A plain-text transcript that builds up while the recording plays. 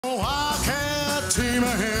Oh, I can't take my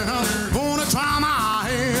hand. I'm gonna try my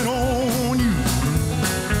hand on you.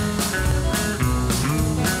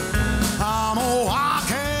 I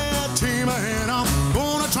can't take my hand. I'm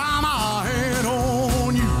gonna try my hand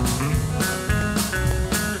on you.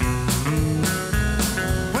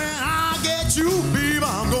 When I get you, baby,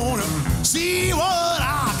 I'm gonna see what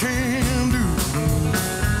I can do.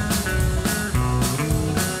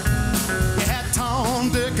 You had Tom,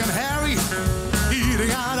 Dick, and Harry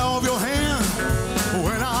eating out of your hand.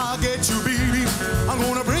 When I get you, baby, I'm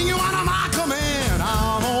gonna bring you under my command.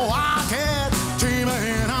 I can't take my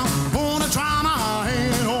hand. I'm gonna try my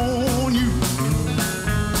hand on you.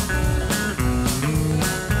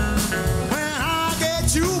 When I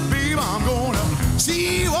get you, baby, I'm gonna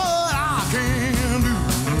see what I can do.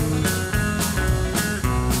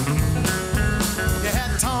 You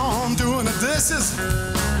had Tom doing the dishes,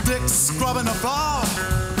 Dick scrubbing the floor,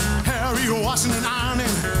 Harry washing and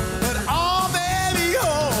ironing, but oh baby,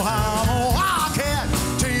 I can't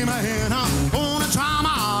take my hand. I'm gonna try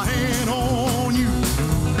my hand on you.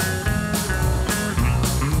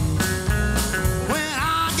 When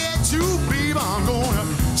I get you, baby, I'm gonna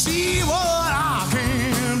see what I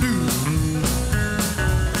can do.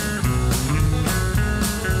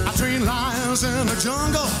 I train lions in the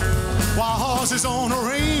jungle, wild horses on the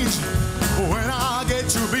range. When I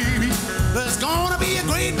get you, baby, there's gonna be a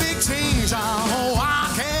great big change. I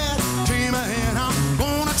can't take my hand. I'm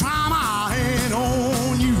gonna try my hand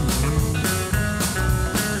on you.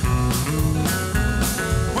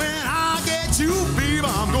 When I get you, baby,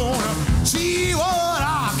 I'm gonna see what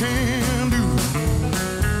I can do.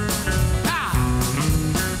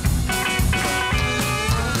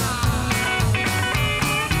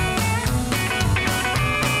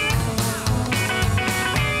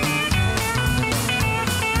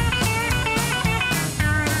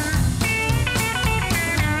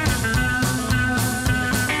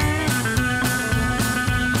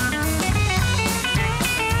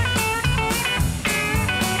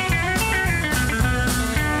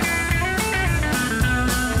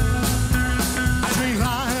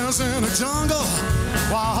 In the jungle,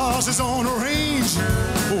 wild horses on the range.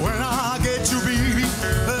 When I get you, baby,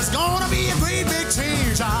 there's gonna be a great big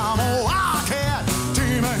change. I can't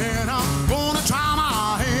take my hand. I'm gonna try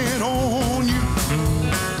my hand on you.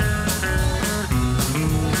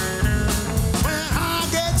 When I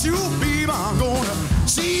get you, baby, I'm gonna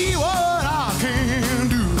see what I can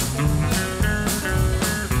do.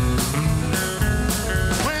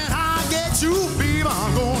 When I get you, baby,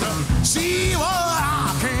 I'm gonna see what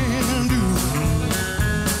I can do.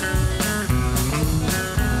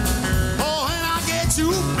 Oh, when I get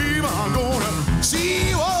you, baby, I'm gonna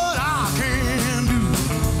see what I can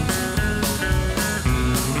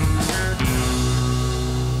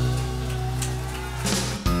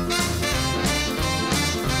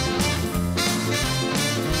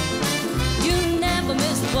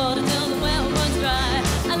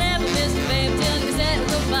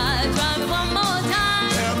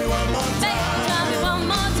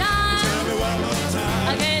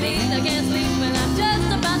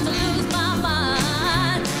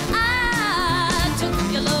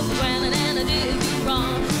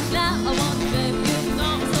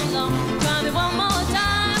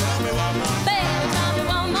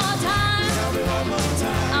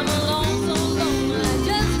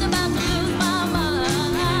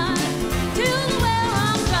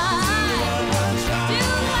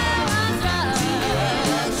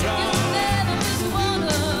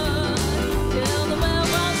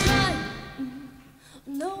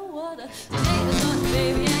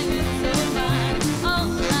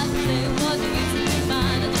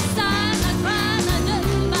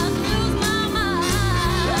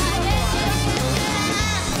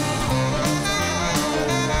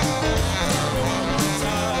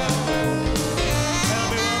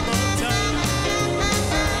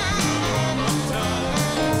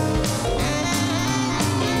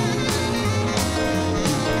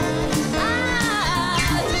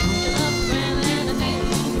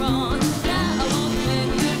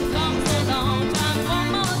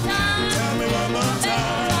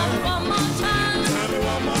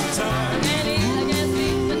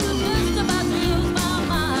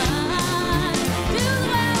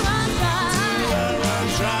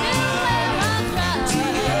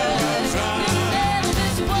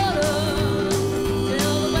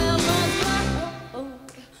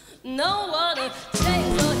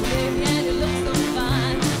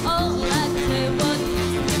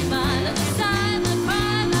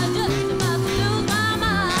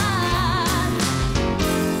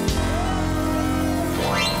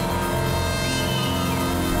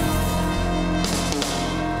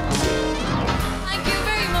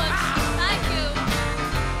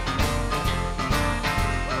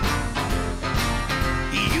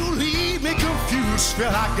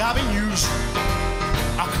feel like I've been used.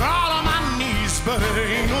 I crawl on my knees, but it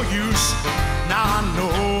ain't no use. Now I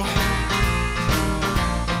know,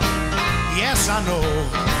 yes I know,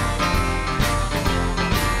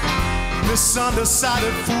 this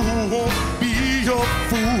undecided fool won't be your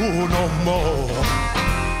fool no more.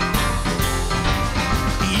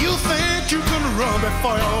 You think you can run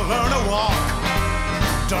before you learn to walk,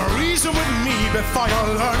 to reason with me before you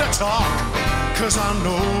learn to talk. Cause I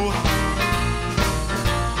know,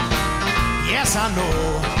 yes I know,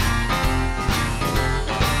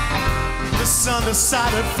 this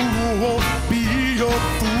undecided fool won't be your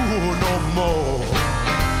fool no more.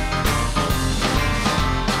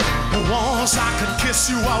 Once I could kiss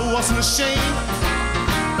you, I wasn't ashamed,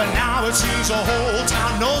 but now it seems the whole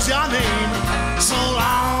town knows your name. So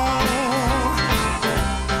long,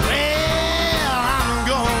 well I'm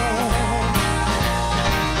gone.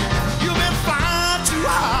 You've been flying too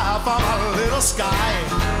high from a little sky.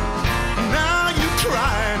 Now you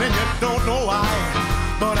crying and you don't know why.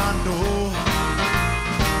 But I know,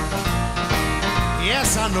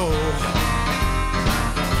 yes I know,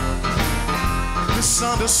 this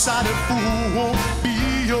undecided fool won't be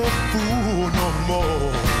your fool no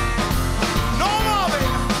more. No more, baby.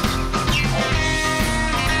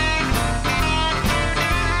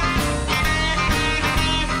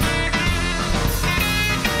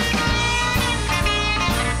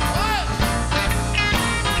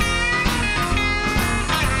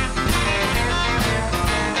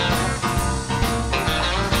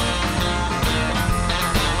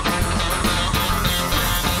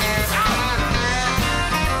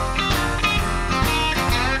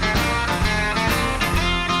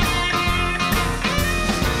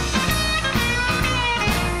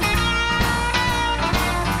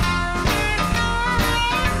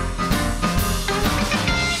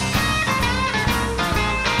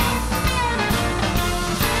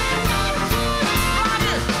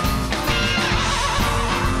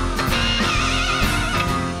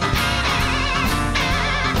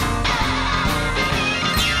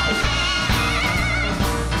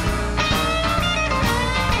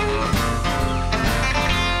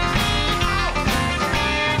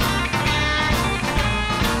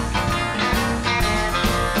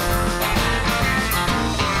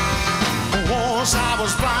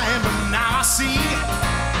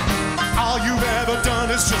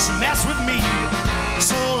 Just mess with me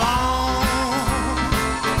so long.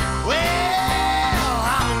 Well,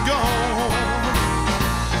 I'm gone.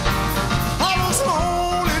 All those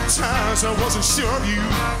lonely times I wasn't sure of you.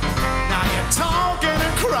 Now you're talking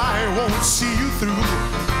and crying, won't see you through.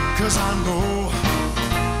 Cause I know,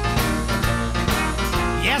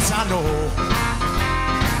 yes I know,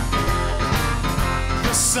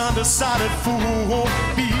 this undecided fool won't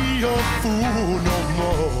be your fool no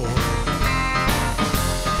more.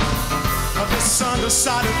 This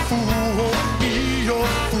undecided fool won't be your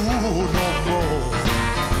fool no more.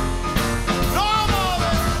 No more,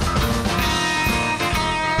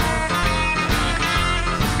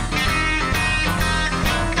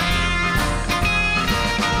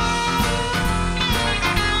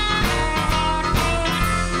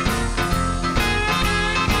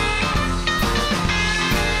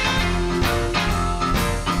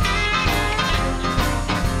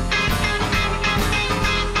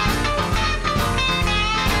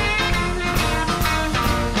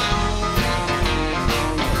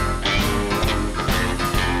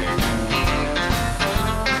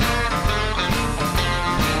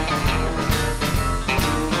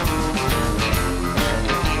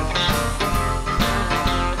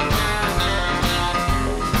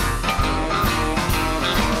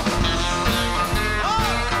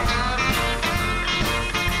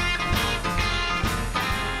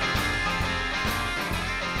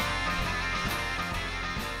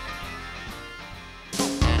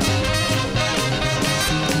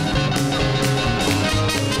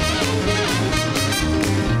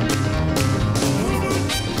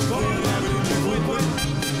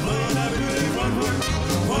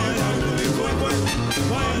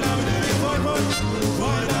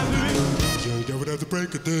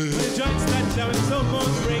 break it down. When the joints start shouting,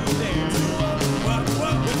 someone's break it down.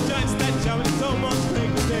 When the joints start shouting, someone's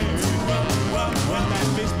break it down. When I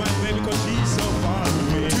miss my baby 'cause she's so far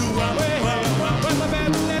away. When my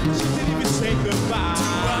baby left me, she didn't even say goodbye.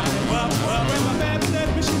 When my baby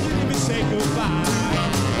left me, she didn't even say goodbye.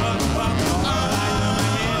 All I know, my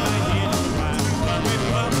head is dry.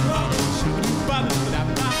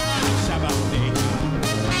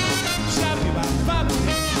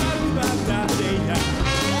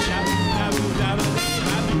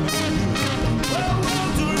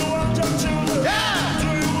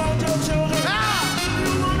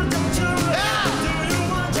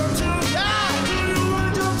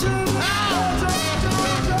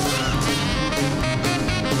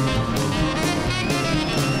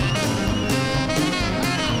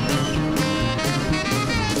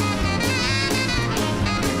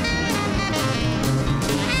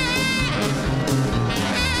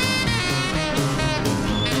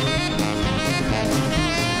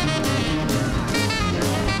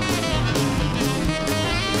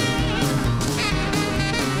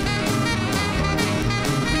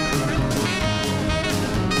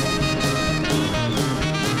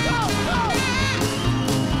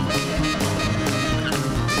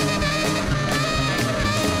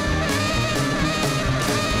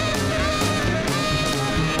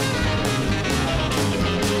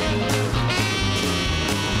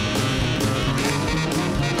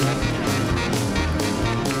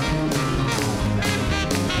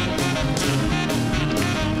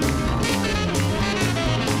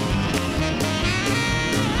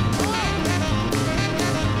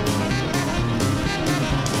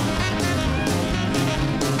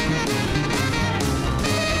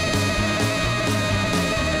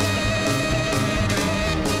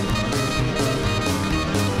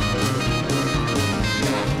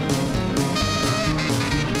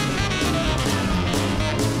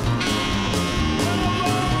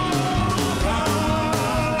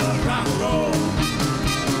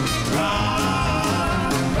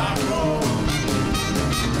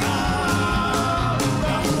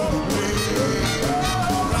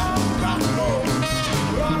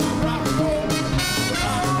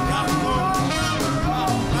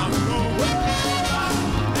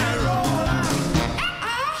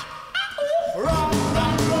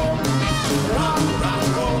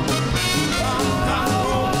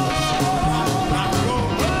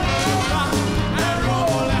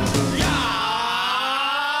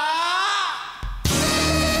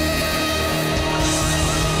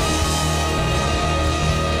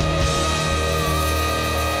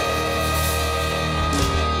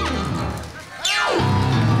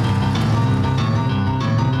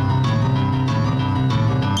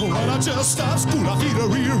 the stuff's cool. I feel it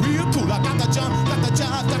real, real cool. I got the jump, got the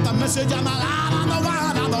jive, got the message. I'm alive.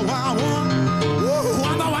 I'm the wild one. Whoa,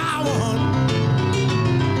 I'm the wild one.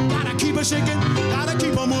 Gotta keep it shaking, gotta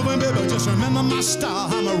keep on moving, baby. Just remember my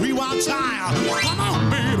star. I'm a rewild child. Come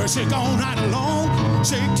on, baby, shake on right along.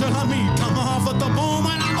 Shake till I meet, come off at the bone.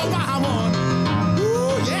 And I'm the wild one.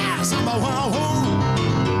 Ooh, yes, I'm the wild one.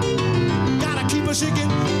 Gotta keep it shaking,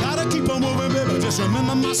 gotta keep on moving, baby. Just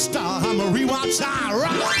remember my star. I'm a rewild child.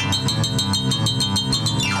 Right.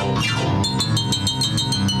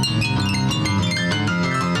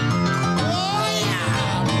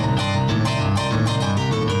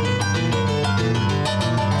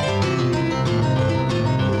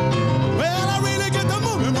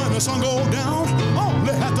 Sun go down,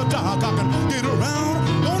 only at the dark I can get around.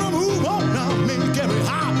 Gonna move on now, make every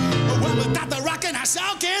hop. Well, without the rockin', I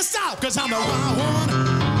sure can't stop. Cause I'm the wild one.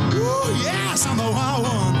 Ooh, yes, I'm the wild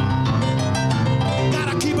one.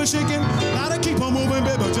 Gotta keep it shaking, gotta keep on moving,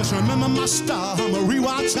 baby. Just remember my star. I'm a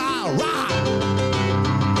rewild child. Ride.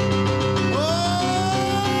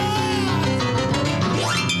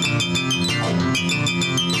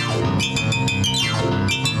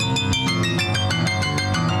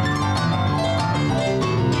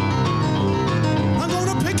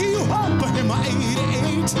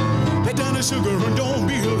 Sugar and don't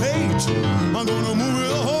be late. I'm gonna move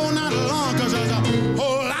it a whole night long. Cause there's a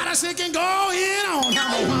whole lot of shaking going on.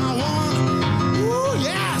 I'm the wild one. Ooh,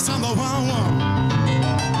 yes, I'm the wild one.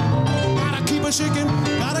 Gotta keep it shaking,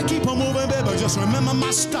 gotta keep on moving, baby. Just remember my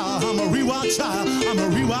star. I'm a rewild child. I'm a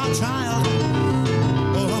rewild child.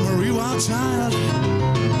 Oh, I'm a rewild child.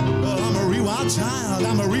 Oh, I'm a rewild child.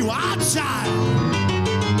 I'm a rewild child.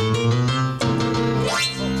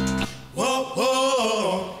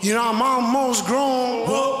 You know, I'm almost grown.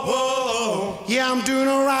 Whoa, whoa. Yeah, I'm doing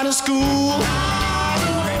all right in school.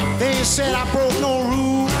 They ain't said I broke no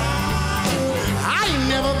rule. I ain't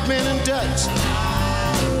never been in Dutch.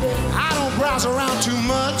 I don't browse around too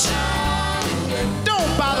much.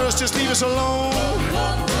 Don't bother us, just leave us alone.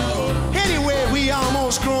 Anyway, we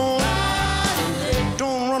almost grown.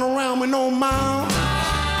 Don't run around with no mouth.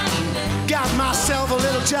 Got myself a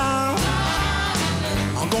little job.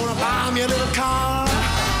 I'm gonna buy me a little car.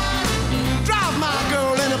 My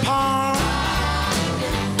girl in the park.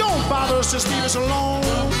 Don't bother us, just leave us alone.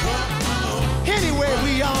 Anyway,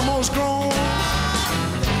 we almost grown.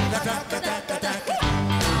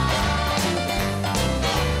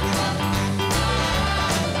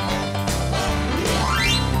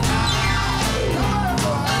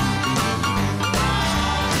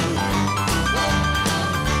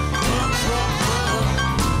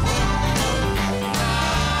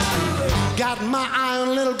 Got my eye on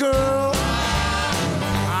a little girl.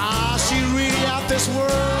 This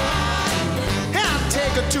world, and I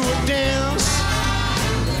take her to a dance.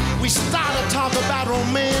 We start to talk about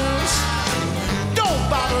romance. Don't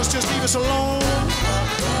bother us, just leave us alone.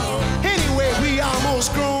 Anyway, we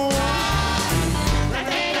almost grown.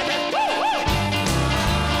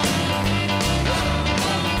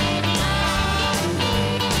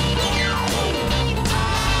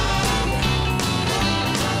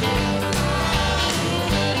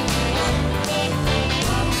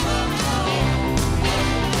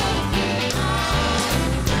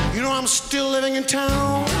 I'm still living in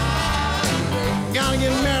town. Gotta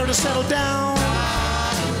get married to settle down.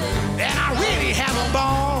 And I really have a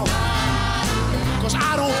ball. Cause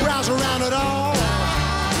I don't browse around at all.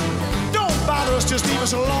 Don't bother us, just leave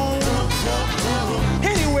us alone.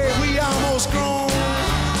 Anyway, we almost grown.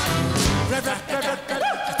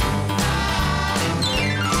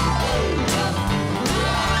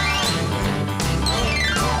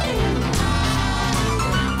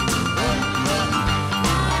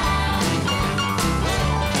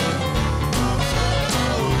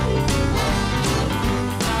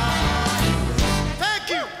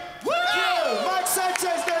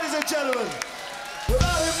 Gentlemen,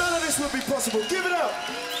 without him, none of this would be possible. Give it up.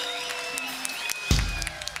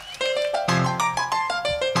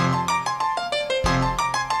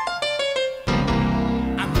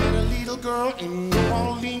 I met a little girl in New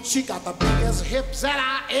Orleans. She got the biggest hips that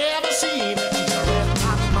I ever seen. She's a red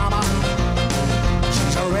hot mama.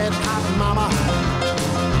 She's a red hot mama.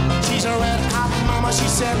 She's a red hot mama. She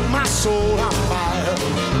set my soul on fire.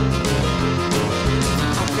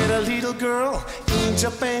 I met a little girl in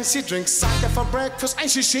Japan. She drinks sake for breakfast and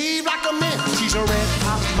she shaved like a man. She's a red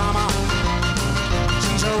hot mama.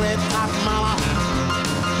 She's a red hot mama.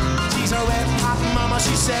 She's a red hot mama.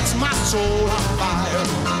 She sets my soul on fire.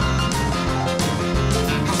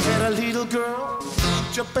 I met a little girl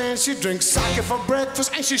in Japan. She drinks sake for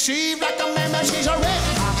breakfast and she shaved like a man. She's a red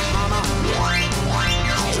hot mama.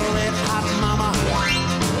 She's a red hot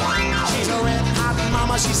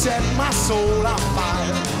she set my soul on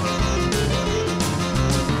fire.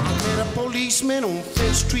 I met a policeman on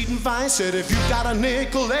Fifth Street and Vine. Said, if you got a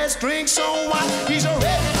nickel, let's drink some wine. He's a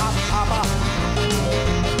red hot papa.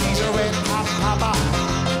 He's a red hot papa.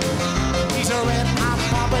 He's a red hot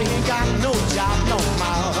papa. He ain't got no job no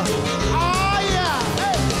more. Oh yeah.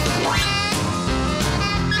 Hey.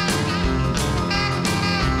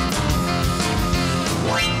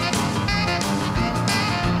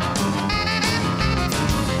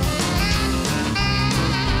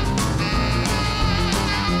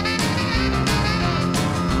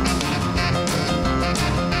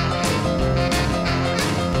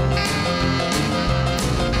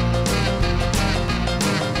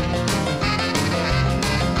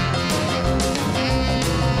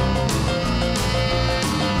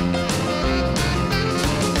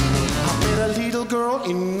 Girl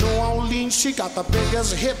in New Orleans, she got the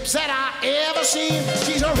biggest hips that I ever seen.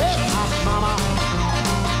 She's a red hot mama.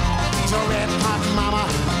 She's a red hot mama.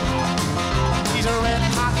 She's a red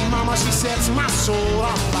hot mama. She sets my soul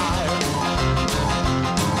on fire.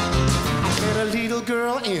 I met a little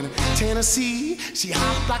girl in Tennessee. She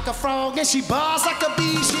hopped like a frog and she buzzed like a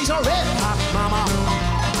bee. She's a red hot mama.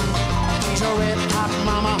 She's a red hot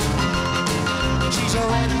mama. She's a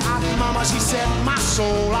red hot mama, she set my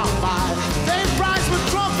soul on fire. They price with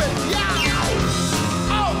trumpet, yeah!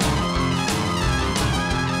 Oh!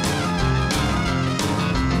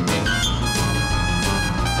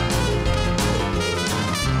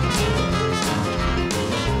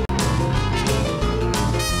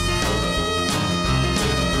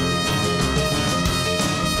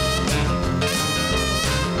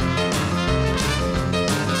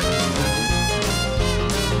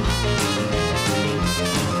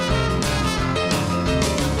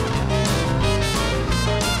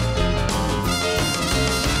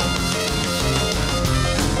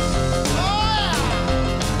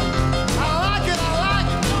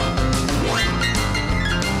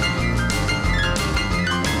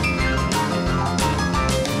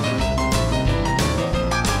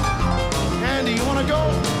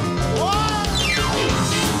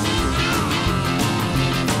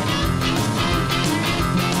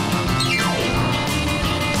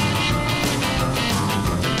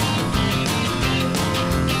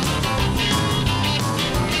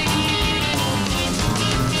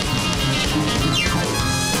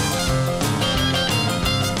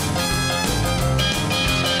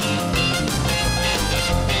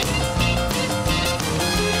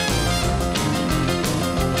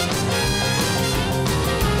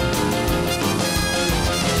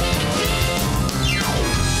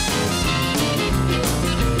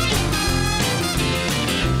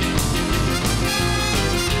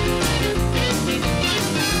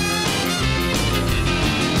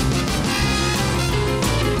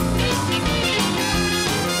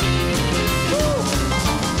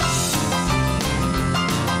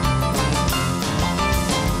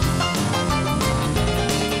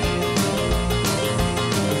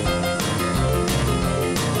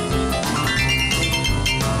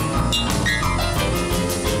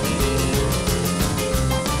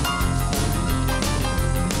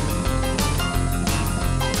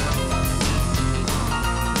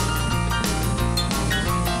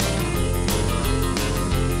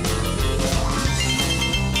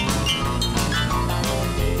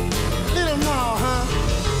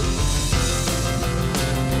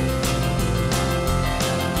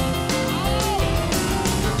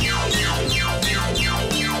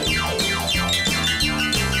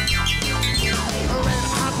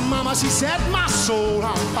 She set my soul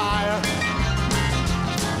on fire.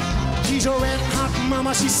 She's a red hot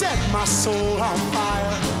mama. She set my soul on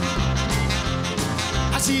fire.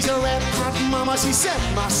 She's a red hot mama. She set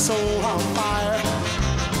my soul on fire.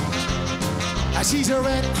 She's a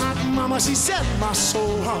red hot mama. She set my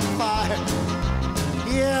soul on fire.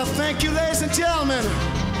 Yeah, thank you, ladies and gentlemen.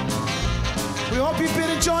 We hope you've been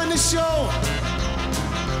enjoying the show.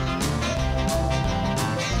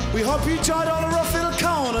 We hope you enjoyed all the rough little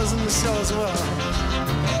corners in the show as well.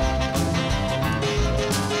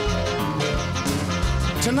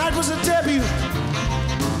 Tonight was a debut.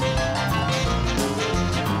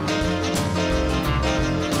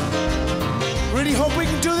 Really hope we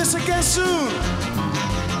can do this again soon.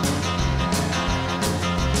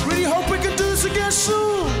 Really hope we can do this again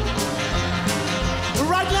soon. But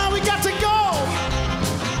right now we got to go.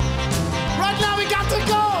 Right now we got to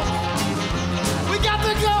go. We got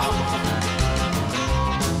to go.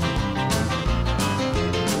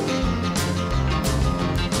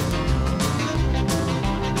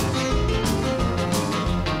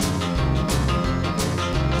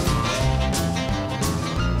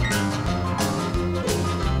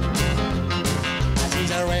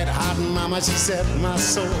 mama, she set my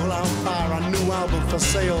soul on fire. A new album for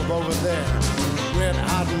sale over there. Red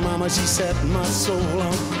hot mama, she set my soul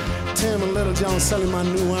on. Tim and Little John selling my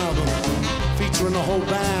new album, featuring the whole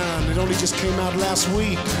band. It only just came out last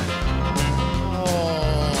week.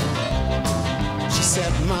 Oh, she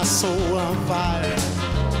set my soul on fire.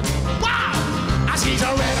 Wow! She's a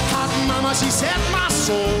red hot mama, she set my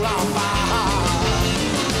soul on fire.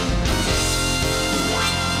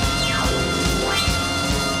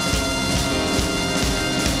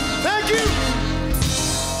 Thank you!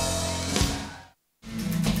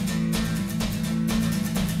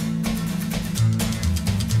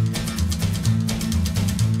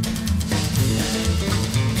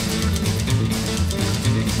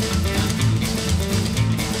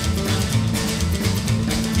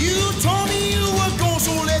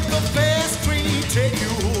 Take you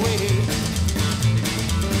away.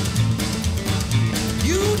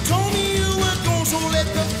 You told me you were gone, so let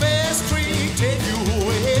the fast train take you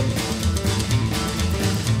away.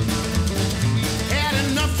 Had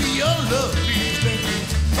enough of your love, please, baby,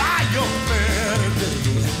 by your better day.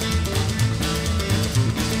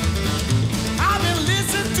 I've been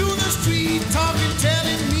listening to the street talking,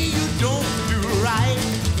 telling me you don't do right.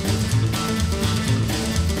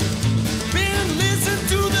 Been listening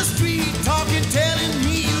to the street talking, telling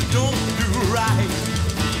me you don't do right.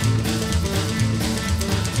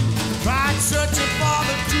 Tried searching for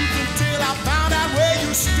the truth until I found out where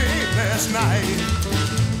you stayed last night.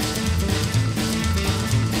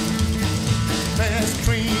 Fast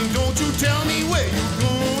train, don't you tell me where you're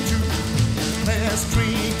going to. Fast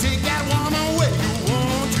train, take that woman where you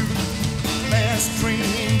want to. Fast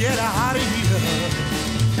train, get her out of here.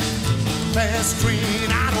 Fast train,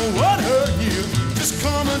 I don't want her here. Just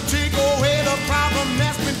come and take away the problem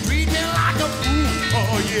that's been treating me like a fool.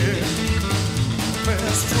 Oh yeah,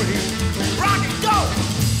 fast train, rock it, go!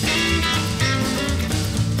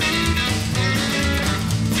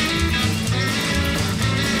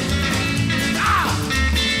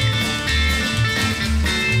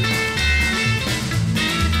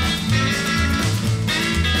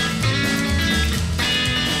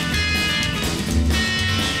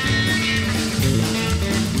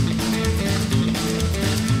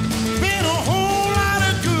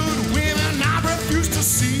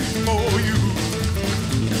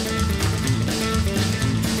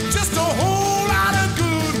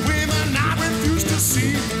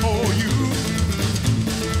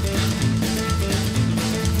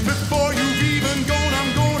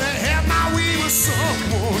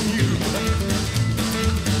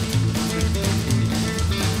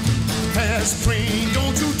 Fast train,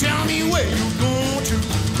 don't you tell me where you're going to.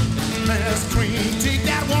 Fast train, take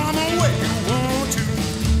that woman where you want to.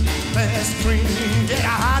 Fast train, get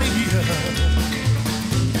out of here.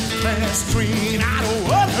 Fast train, I don't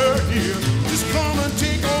want her here. Just come and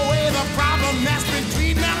take away the problem that's been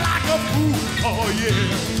treating me like a fool. Oh yeah,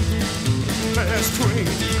 fast train,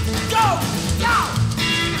 go, go!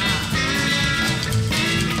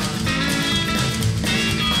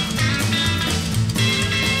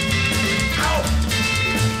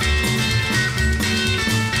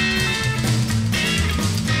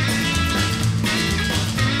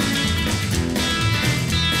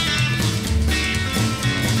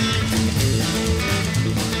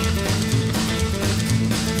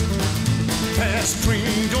 Fast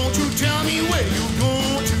train, don't you tell me where you're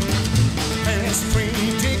going to. Fast train,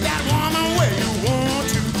 take that woman where you want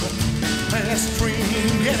to. Fast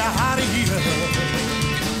train, get her out of here.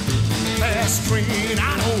 Fast train,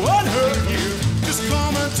 I don't want her here. Just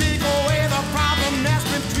come and take away the problem that's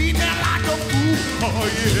been treating me like a fool. Oh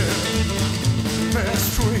yeah, fast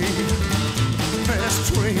train,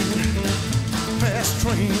 fast train, fast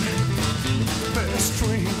train, fast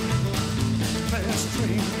train, fast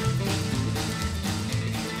train.